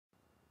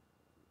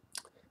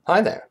Hi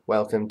there,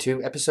 welcome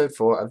to episode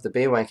 4 of the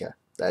Beer Wanker.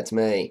 That's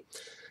me.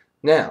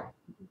 Now,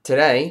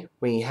 today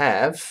we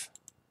have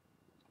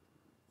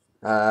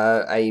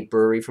a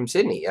brewery from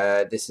Sydney.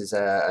 This is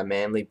a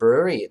Manly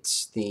brewery.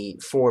 It's the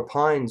Four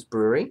Pines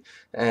Brewery,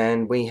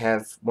 and we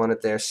have one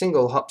of their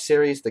single hop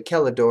series, the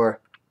Keller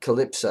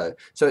Calypso.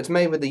 So it's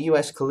made with the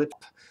US Calypso,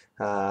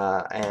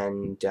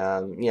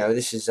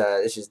 this is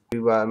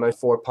most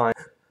Four Pines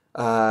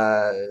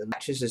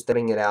matches is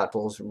letting it out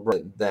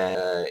rather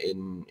than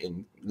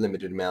in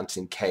limited amounts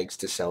in kegs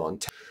to sell on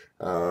tap.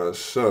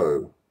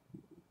 So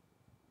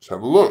let's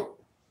have a look.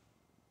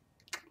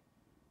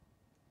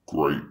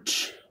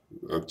 Great.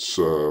 That's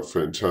a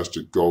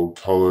fantastic gold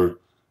color.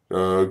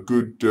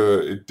 Good.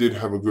 It did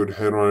have a good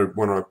head on it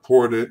when I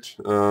poured it.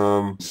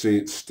 See,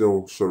 it's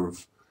still sort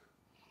of,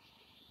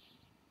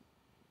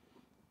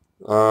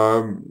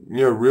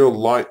 real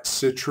light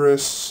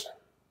citrus.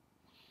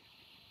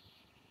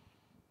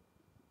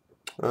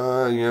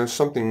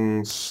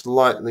 Something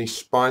slightly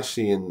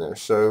spicy in there.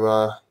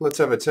 So let's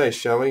have a taste,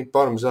 shall we?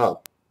 Bottoms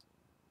up.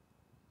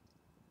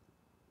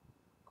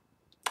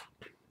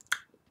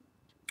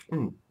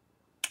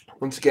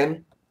 Once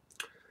again,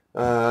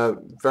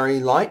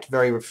 very light,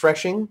 very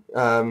refreshing.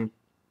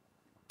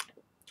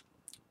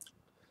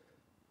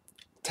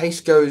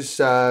 Taste goes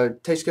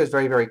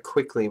very, very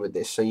quickly with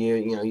this. So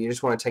you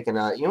just want to take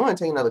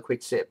another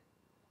quick sip.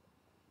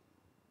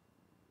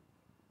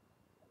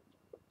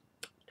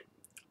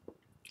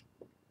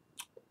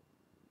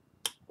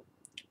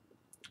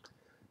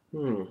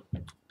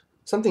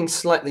 Something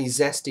slightly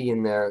zesty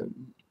in there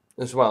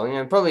as well.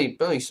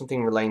 Probably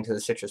something relating to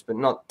the citrus, but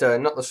not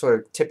the sort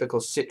of typical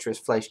citrus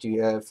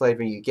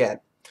flavor you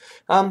get.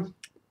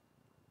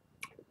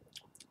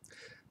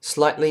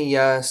 Slightly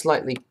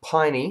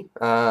piney.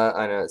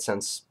 I know it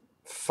sounds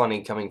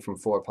funny coming from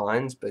Four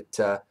Pines, but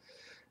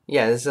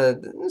yeah, there's a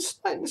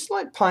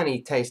slight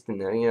piney taste in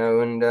there.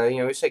 And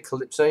we say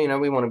Calypso.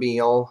 We want to be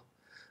all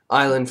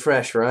island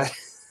fresh, right?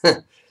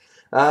 But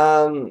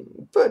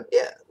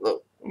yeah,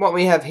 look, what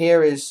we have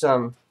here is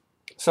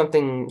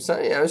something.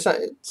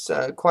 It's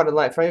quite a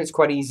light flavor. It's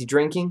quite easy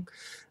drinking.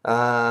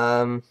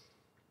 It's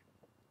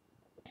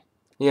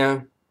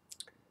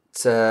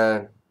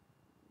a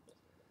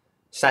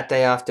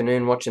Saturday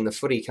afternoon watching the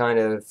footy kind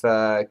of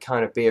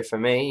beer for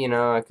me.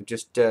 I could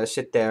just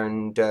sit there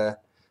and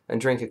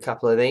drink a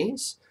couple of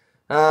these.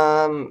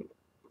 What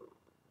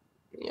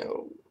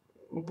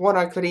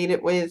I could eat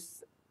it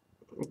with,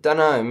 don't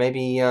know.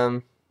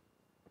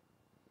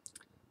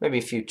 Maybe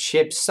a few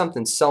chips,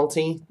 something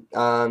salty,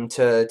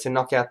 to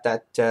knock out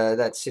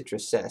that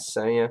citrus zest.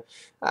 So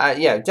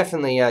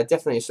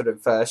definitely sort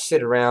of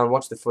sit around,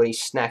 watch the footy,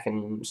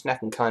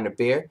 snacking kind of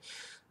beer.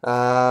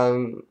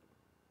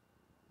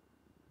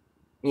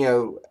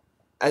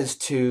 As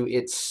to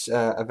its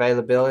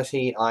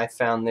availability, I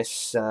found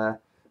this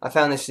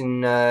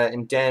in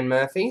Dan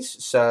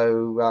Murphy's.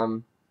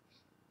 So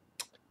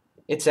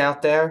it's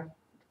out there.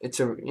 It's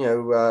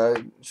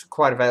it's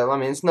quite available. I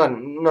mean, it's not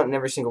in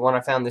every single one. I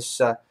found this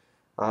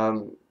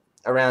around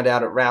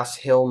out at Rouse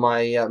Hill.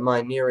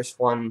 My nearest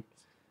one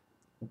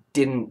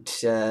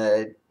didn't.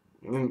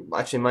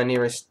 Actually, my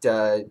nearest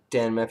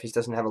Dan Murphy's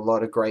doesn't have a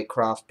lot of great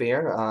craft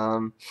beer.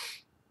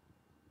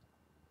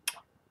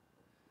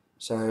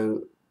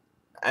 So,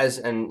 as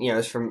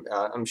from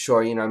I'm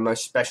sure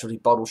most specialty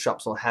bottle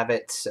shops will have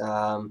it.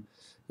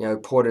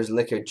 Porter's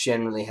Liquor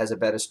generally has a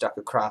better stock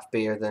of craft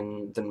beer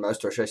than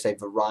most, or should I say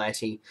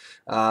variety.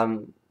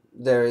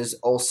 There is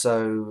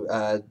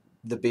also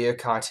the Beer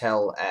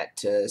Cartel at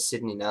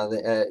Sydney now.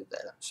 At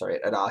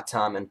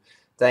Artarm, and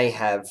they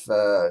have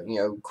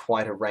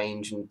quite a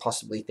range and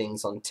possibly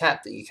things on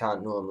tap that you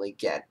can't normally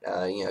get.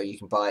 You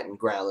can buy it in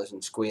growlers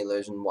and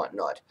squealers and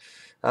whatnot.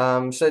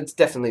 So it's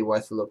definitely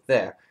worth a look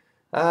there.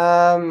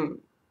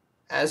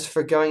 As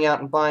for going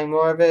out and buying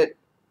more of it,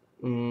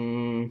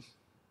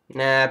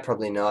 nah,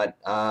 probably not.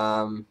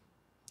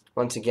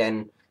 Once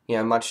again,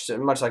 much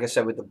like I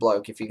said with the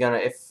bloke, if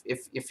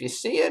you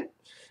see it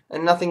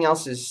and nothing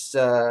else is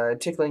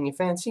tickling your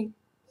fancy,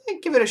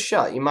 give it a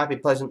shot. You might be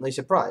pleasantly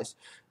surprised.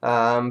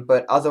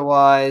 But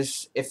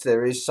otherwise, if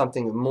there is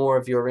something more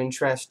of your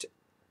interest,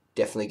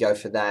 definitely go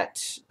for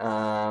that.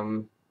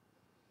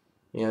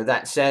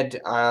 That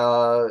said,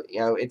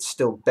 it's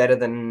still better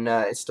than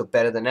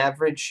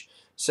average.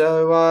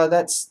 So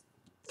that's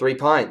 3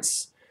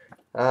 pints.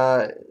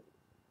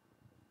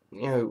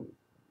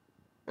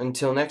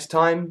 Until next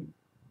time,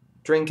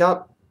 drink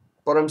up,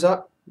 bottoms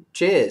up,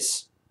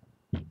 cheers.